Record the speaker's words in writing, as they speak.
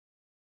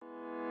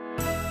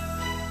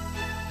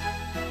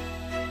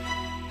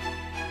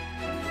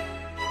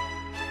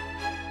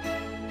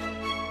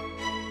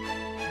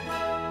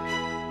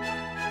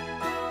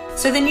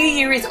So the new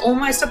year is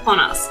almost upon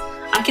us.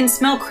 I can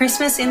smell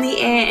Christmas in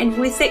the air, and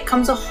with it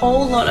comes a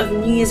whole lot of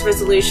New Year's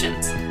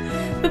resolutions.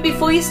 But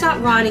before you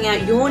start writing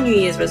out your New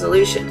Year's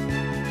resolution,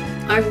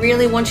 I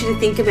really want you to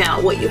think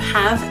about what you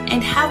have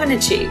and haven't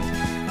achieved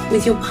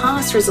with your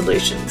past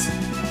resolutions.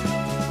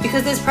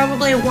 Because there's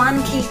probably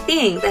one key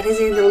thing that has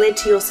either led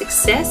to your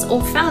success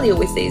or failure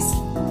with these.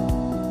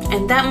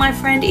 And that, my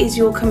friend, is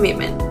your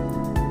commitment.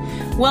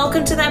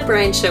 Welcome to That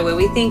Brand Show, where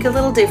we think a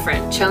little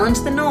different, challenge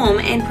the norm,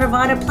 and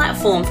provide a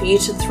platform for you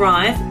to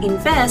thrive,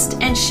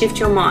 invest, and shift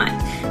your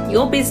mind,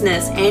 your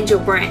business, and your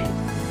brand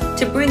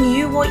to bring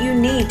you what you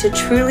need to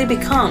truly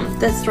become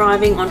the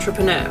thriving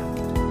entrepreneur.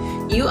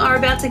 You are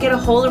about to get a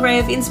whole array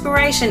of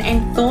inspiration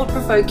and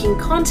thought-provoking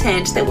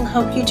content that will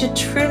help you to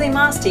truly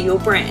master your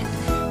brand,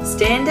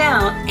 stand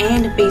out,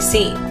 and be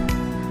seen.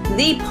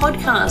 The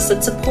podcast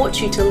that supports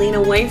you to lean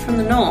away from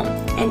the norm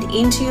and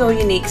into your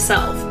unique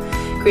self,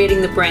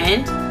 creating the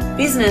brand,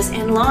 business,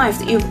 and life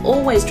that you've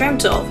always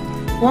dreamt of,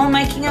 while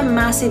making a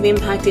massive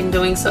impact in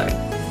doing so.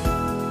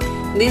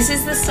 This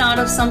is the start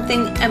of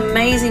something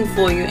amazing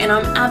for you, and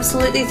I'm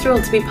absolutely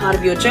thrilled to be part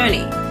of your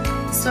journey.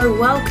 So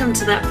welcome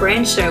to That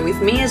Brand Show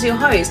with me as your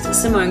host,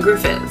 Simone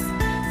Griffith,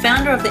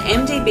 founder of the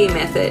MDB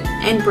Method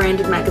and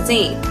Branded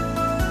Magazine,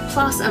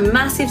 plus a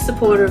massive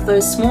supporter of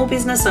those small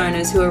business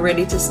owners who are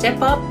ready to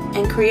step up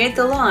and create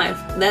the life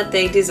that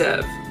they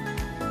deserve.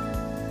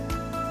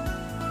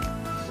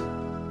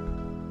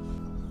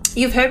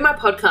 You've heard my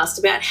podcast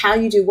about how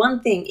you do one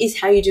thing is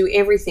how you do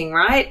everything,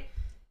 right?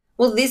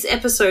 Well, this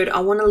episode, I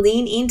want to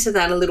lean into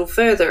that a little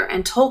further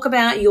and talk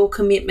about your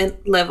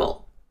commitment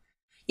level.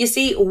 You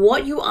see,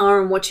 what you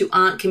are and what you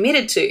aren't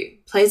committed to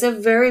plays a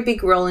very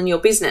big role in your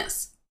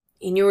business,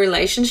 in your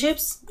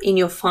relationships, in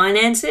your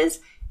finances,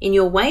 in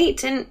your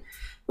weight, and,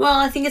 well,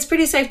 I think it's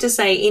pretty safe to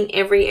say in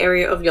every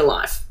area of your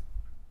life.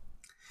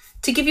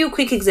 To give you a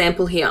quick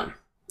example here,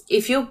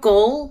 if your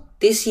goal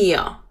this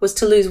year was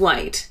to lose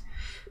weight,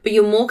 but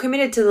you're more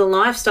committed to the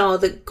lifestyle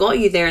that got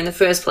you there in the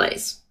first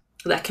place.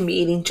 That can be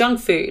eating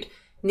junk food,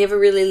 never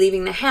really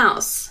leaving the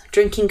house,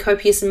 drinking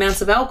copious amounts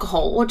of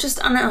alcohol, or just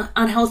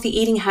unhealthy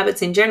eating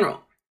habits in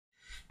general.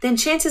 Then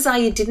chances are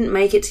you didn't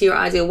make it to your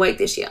ideal weight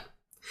this year.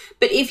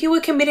 But if you were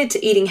committed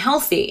to eating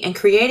healthy and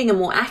creating a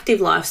more active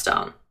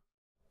lifestyle,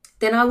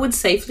 then I would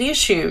safely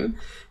assume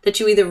that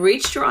you either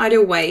reached your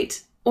ideal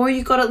weight or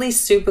you got at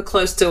least super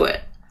close to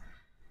it.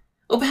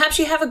 Or perhaps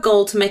you have a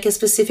goal to make a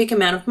specific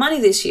amount of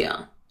money this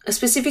year, a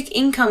specific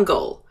income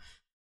goal.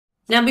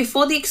 Now,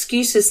 before the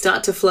excuses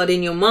start to flood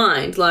in your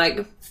mind,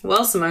 like,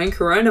 well, Simone,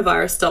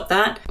 coronavirus stopped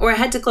that, or I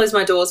had to close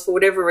my doors for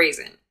whatever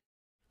reason,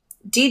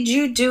 did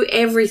you do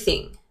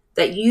everything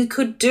that you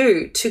could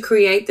do to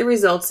create the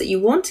results that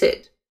you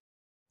wanted?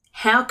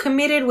 How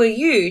committed were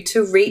you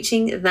to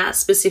reaching that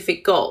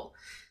specific goal?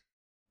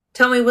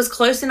 Tell me, was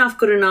close enough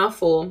good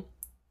enough, or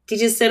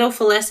did you settle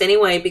for less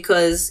anyway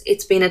because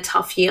it's been a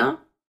tough year?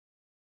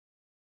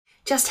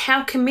 Just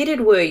how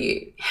committed were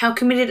you? How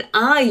committed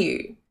are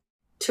you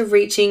to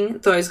reaching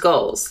those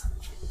goals?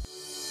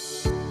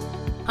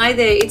 Hi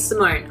there, it's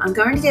Simone. I'm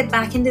going to get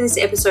back into this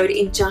episode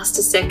in just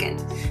a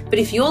second. But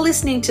if you're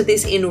listening to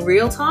this in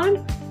real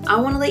time,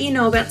 I want to let you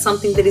know about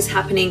something that is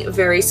happening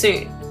very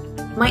soon.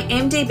 My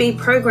MDB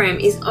program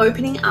is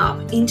opening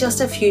up in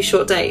just a few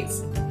short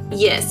days.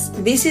 Yes,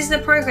 this is the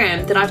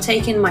program that I've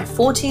taken my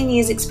 14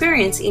 years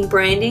experience in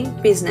branding,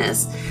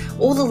 business,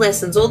 all the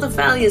lessons, all the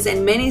failures,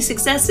 and many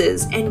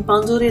successes, and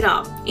bundled it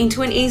up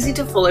into an easy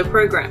to follow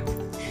program.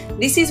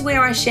 This is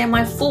where I share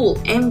my full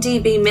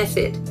MDB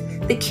method,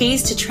 the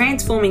keys to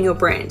transforming your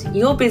brand,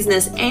 your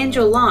business, and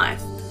your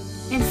life,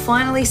 and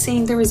finally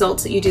seeing the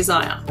results that you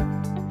desire.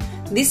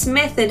 This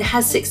method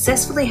has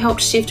successfully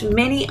helped shift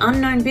many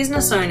unknown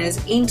business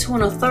owners into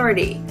an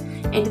authority,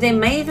 and there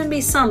may even be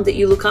some that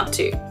you look up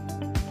to.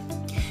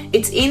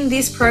 It's in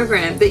this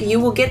program that you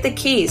will get the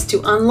keys to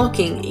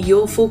unlocking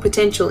your full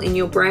potential in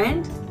your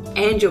brand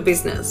and your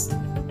business.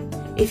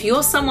 If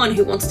you're someone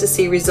who wants to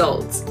see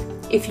results,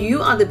 if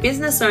you are the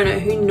business owner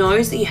who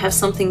knows that you have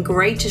something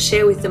great to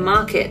share with the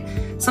market,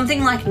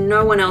 something like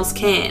no one else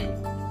can,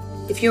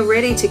 if you're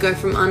ready to go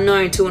from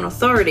unknown to an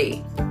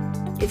authority,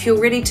 if you're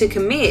ready to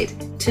commit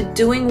to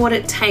doing what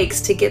it takes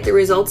to get the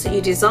results that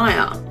you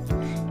desire,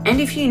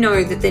 and if you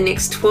know that the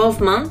next 12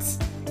 months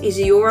is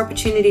your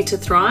opportunity to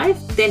thrive,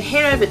 then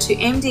head over to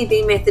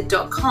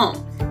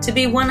mdbmethod.com to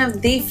be one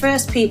of the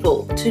first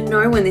people to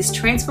know when this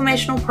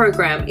transformational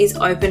program is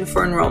open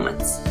for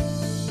enrollments.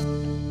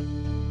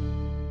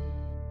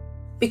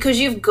 Because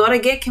you've got to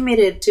get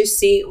committed to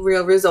see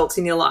real results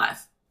in your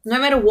life, no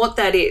matter what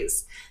that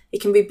is.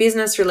 It can be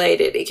business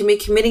related, it can be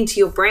committing to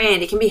your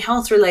brand, it can be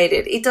health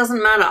related, it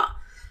doesn't matter.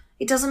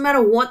 It doesn't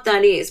matter what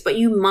that is, but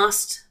you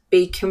must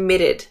be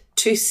committed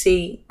to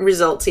see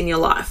results in your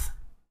life.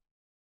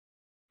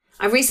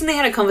 I recently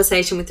had a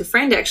conversation with a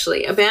friend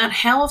actually about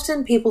how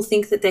often people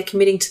think that they're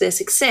committing to their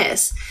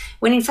success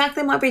when in fact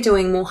they might be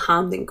doing more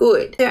harm than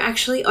good. They're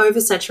actually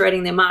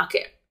oversaturating their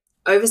market,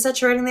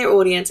 oversaturating their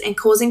audience, and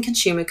causing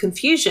consumer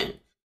confusion,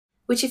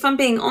 which if I'm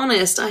being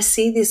honest, I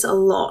see this a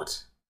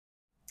lot.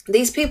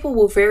 These people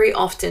will very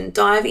often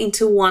dive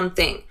into one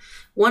thing,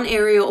 one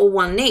area or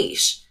one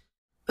niche,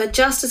 but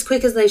just as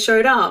quick as they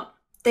showed up,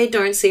 they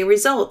don't see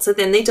results. So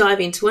then they dive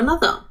into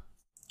another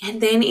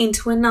and then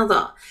into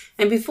another.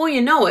 And before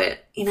you know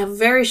it, in a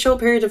very short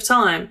period of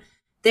time,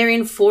 they're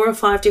in 4 or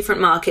 5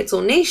 different markets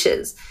or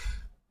niches,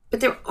 but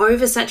they're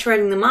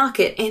oversaturating the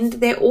market and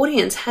their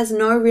audience has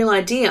no real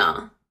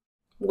idea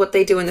what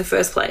they do in the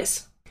first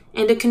place.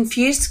 And a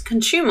confused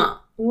consumer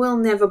will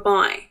never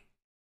buy.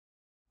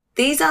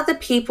 These are the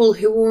people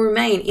who will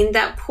remain in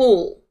that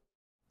pool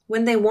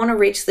when they want to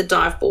reach the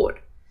dive board.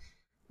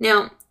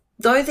 Now,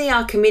 though they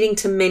are committing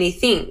to many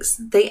things,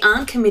 they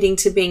aren't committing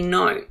to being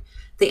known.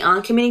 They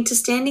aren't committing to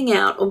standing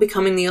out or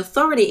becoming the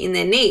authority in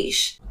their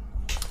niche.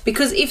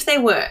 Because if they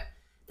were,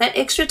 that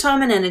extra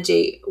time and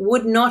energy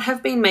would not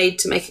have been made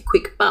to make a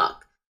quick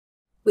buck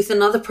with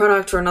another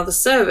product or another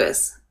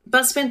service,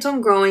 but spent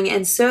on growing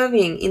and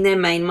serving in their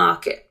main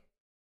market.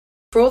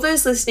 For all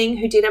those listening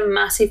who did a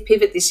massive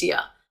pivot this year,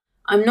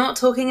 I'm not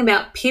talking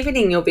about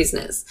pivoting your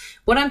business.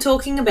 What I'm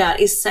talking about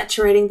is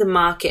saturating the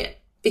market,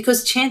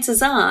 because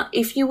chances are,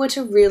 if you were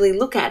to really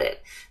look at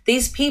it,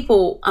 these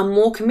people are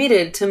more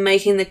committed to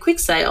making the quick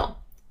sale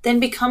than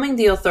becoming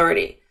the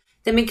authority,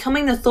 than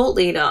becoming the thought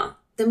leader,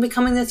 than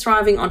becoming the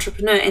thriving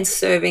entrepreneur and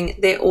serving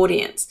their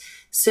audience,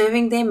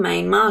 serving their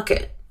main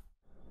market.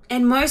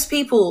 And most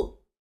people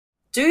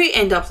do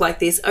end up like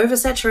this,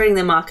 oversaturating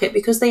the market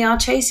because they are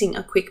chasing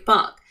a quick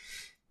buck,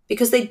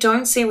 because they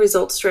don't see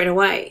results straight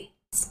away.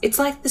 It's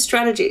like the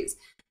strategies.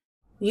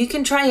 You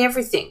can try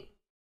everything,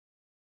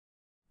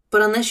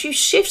 but unless you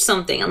shift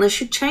something,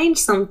 unless you change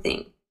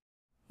something,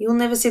 you'll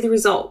never see the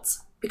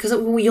results, because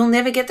you'll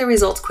never get the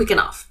results quick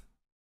enough.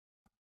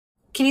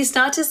 Can you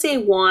start to see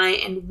why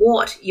and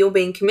what you're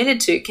being committed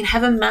to can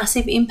have a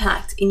massive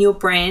impact in your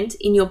brand,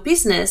 in your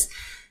business,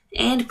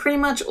 and pretty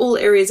much all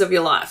areas of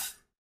your life?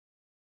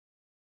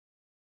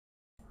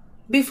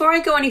 Before I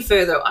go any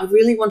further, I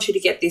really want you to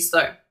get this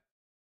though.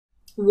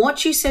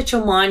 What you set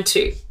your mind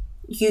to,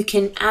 you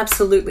can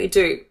absolutely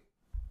do.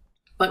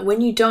 But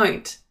when you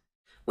don't,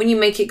 when you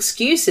make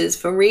excuses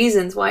for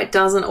reasons why it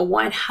doesn't or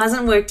why it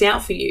hasn't worked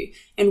out for you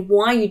and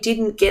why you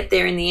didn't get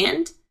there in the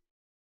end,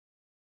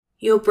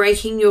 you're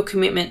breaking your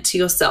commitment to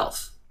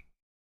yourself.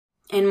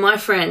 And my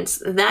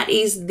friends, that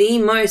is the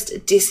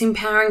most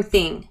disempowering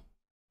thing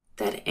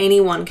that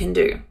anyone can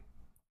do.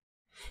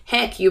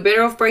 Heck, you're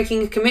better off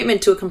breaking a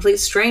commitment to a complete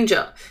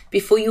stranger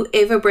before you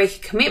ever break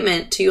a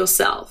commitment to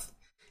yourself.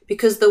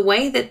 Because the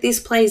way that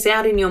this plays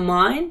out in your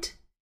mind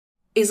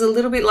is a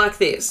little bit like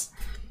this.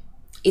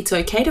 It's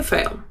okay to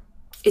fail.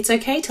 It's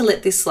okay to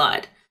let this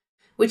slide,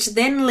 which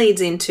then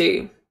leads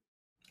into,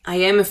 I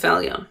am a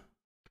failure.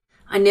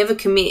 I never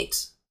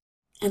commit.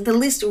 And the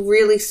list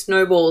really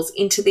snowballs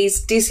into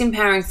these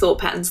disempowering thought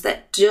patterns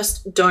that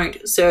just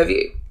don't serve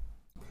you.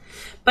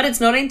 But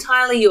it's not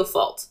entirely your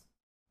fault.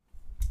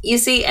 You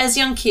see, as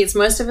young kids,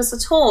 most of us are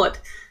taught,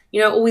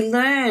 or we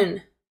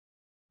learn,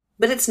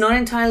 but it's not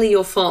entirely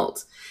your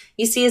fault.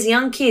 You see, as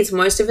young kids,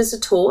 most of us are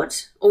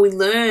taught or we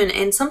learn,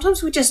 and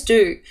sometimes we just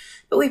do,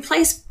 but we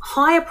place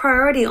higher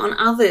priority on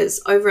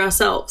others over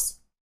ourselves.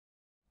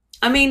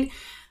 I mean,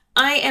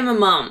 I am a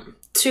mum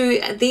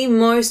to the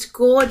most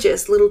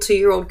gorgeous little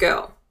 2-year-old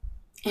girl,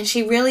 and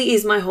she really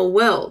is my whole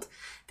world.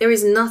 There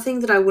is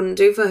nothing that I wouldn't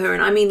do for her,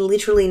 and I mean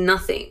literally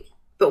nothing.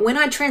 But when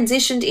I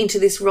transitioned into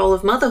this role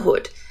of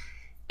motherhood,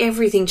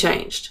 everything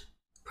changed.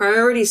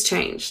 Priorities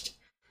changed.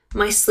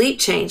 My sleep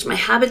changed. My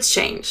habits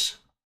changed.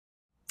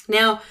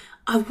 Now,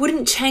 I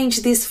wouldn't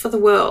change this for the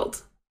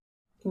world,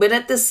 but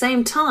at the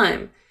same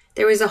time,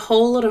 there is a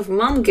whole lot of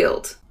mum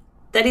guilt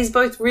that is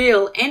both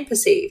real and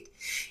perceived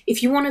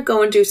if you want to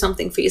go and do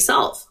something for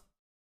yourself.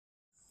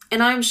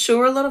 And I'm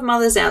sure a lot of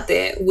mothers out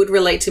there would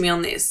relate to me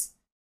on this.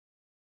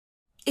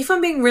 If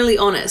I'm being really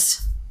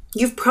honest,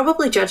 you've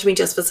probably judged me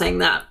just for saying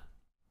that.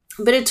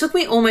 But it took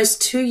me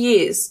almost 2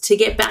 years to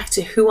get back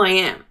to who I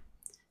am,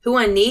 who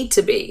I need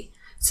to be,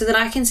 so that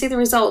I can see the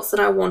results that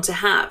I want to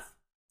have.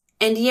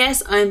 And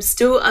yes, I'm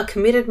still a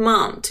committed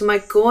mom to my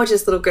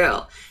gorgeous little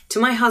girl, to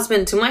my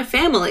husband, to my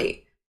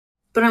family.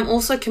 But I'm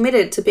also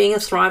committed to being a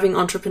thriving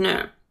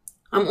entrepreneur.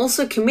 I'm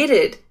also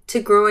committed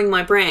to growing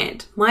my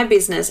brand, my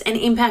business, and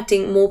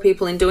impacting more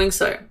people in doing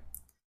so.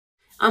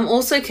 I'm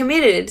also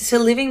committed to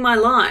living my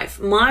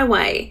life my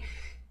way,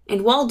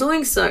 and while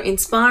doing so,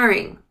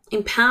 inspiring,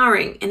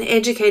 empowering, and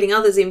educating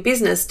others in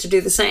business to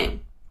do the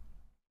same.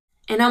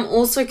 And I'm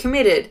also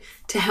committed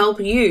to help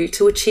you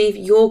to achieve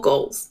your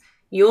goals,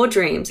 your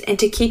dreams, and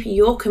to keep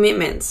your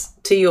commitments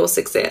to your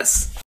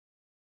success.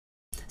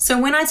 So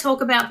when I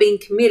talk about being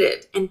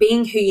committed and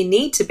being who you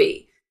need to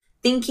be,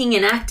 thinking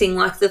and acting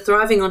like the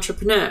thriving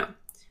entrepreneur,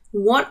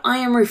 what I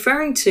am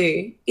referring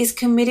to is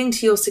committing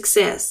to your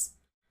success,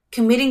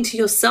 committing to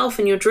yourself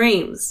and your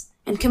dreams,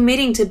 and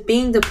committing to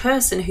being the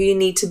person who you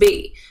need to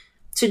be,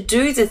 to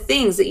do the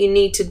things that you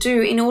need to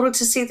do in order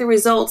to see the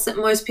results that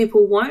most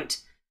people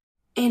won't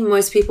and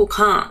most people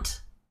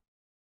can't.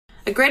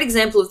 A great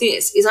example of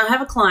this is I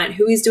have a client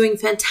who is doing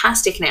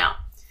fantastic now,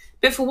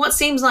 but for what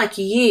seems like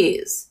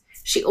years,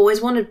 she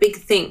always wanted big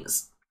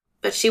things.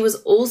 but she was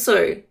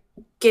also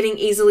getting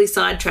easily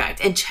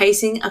sidetracked and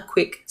chasing a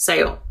quick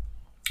sale,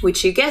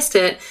 which, you guessed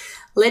it,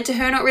 led to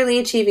her not really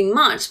achieving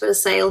much but a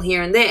sale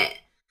here and there.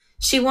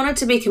 She wanted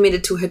to be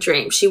committed to her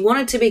dream. She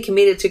wanted to be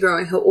committed to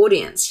growing her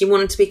audience. She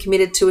wanted to be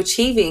committed to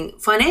achieving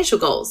financial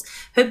goals,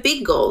 her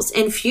big goals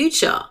and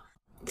future,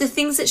 the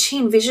things that she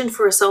envisioned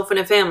for herself and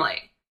her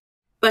family.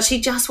 But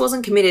she just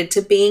wasn't committed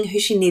to being who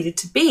she needed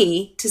to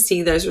be to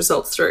see those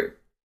results through.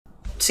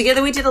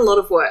 Together we did a lot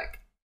of work,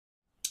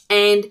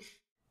 and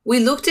we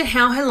looked at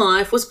how her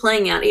life was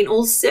playing out in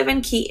all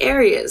 7 key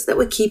areas that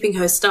were keeping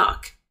her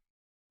stuck.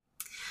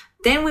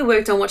 Then we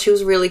worked on what she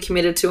was really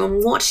committed to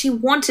and what she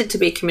wanted to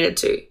be committed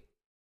to.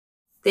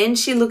 Then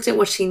she looked at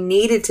what she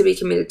needed to be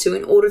committed to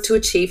in order to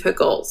achieve her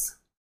goals.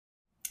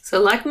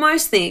 So like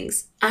most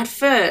things, at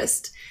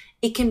first,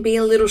 it can be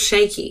a little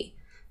shaky.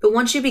 But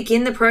once you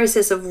begin the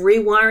process of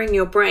rewiring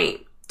your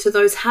brain to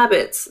those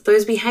habits,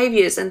 those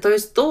behaviors, and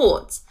those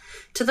thoughts,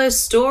 to those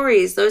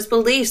stories, those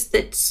beliefs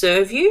that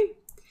serve you,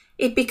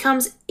 it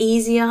becomes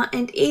easier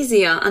and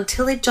easier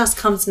until it just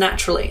comes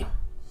naturally.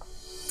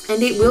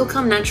 And it will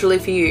come naturally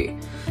for you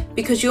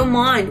because your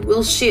mind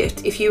will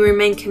shift if you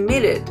remain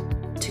committed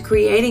to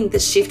creating the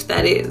shift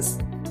that is.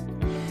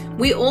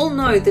 We all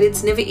know that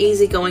it's never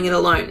easy going it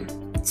alone.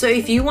 So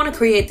if you want to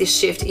create this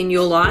shift in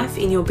your life,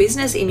 in your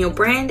business, in your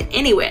brand,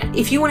 anywhere,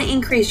 if you want to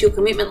increase your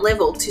commitment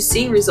level to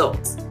see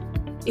results,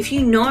 if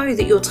you know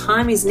that your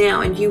time is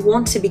now and you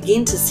want to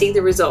begin to see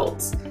the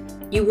results,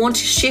 you want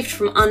to shift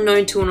from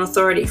unknown to an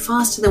authority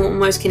faster than what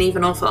most can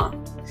even offer,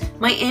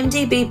 my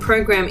MDB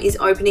program is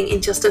opening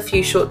in just a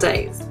few short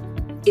days.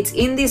 It's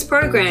in this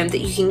program that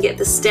you can get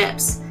the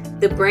steps,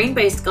 the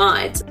brain-based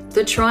guides,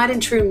 the tried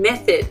and true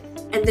method,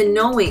 and the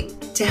knowing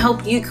to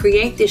help you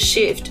create this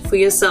shift for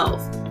yourself,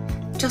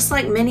 just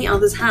like many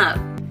others have,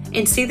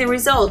 and see the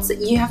results that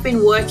you have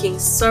been working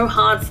so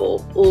hard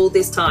for all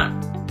this time.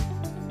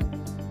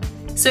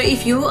 So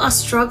if you are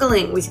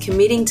struggling with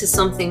committing to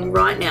something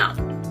right now,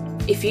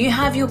 if you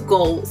have your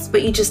goals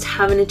but you just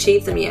haven't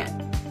achieved them yet,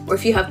 or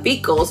if you have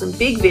big goals and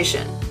big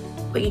vision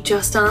but you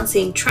just aren't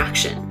seeing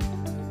traction,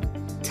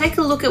 take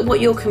a look at what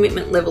your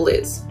commitment level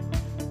is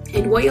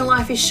and what your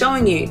life is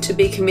showing you to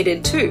be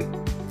committed to.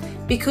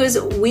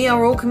 Because we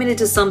are all committed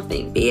to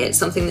something, be it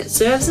something that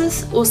serves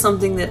us or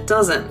something that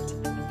doesn't.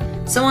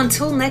 So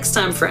until next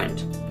time, friend,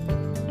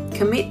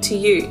 commit to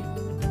you.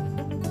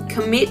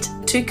 Commit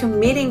to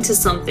committing to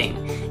something,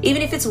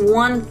 even if it's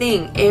one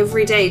thing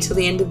every day till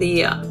the end of the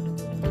year.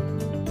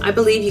 I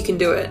believe you can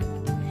do it.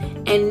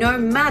 And no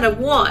matter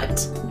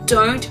what,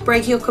 don't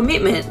break your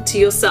commitment to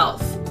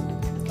yourself.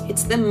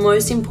 It's the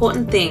most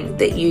important thing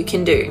that you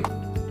can do.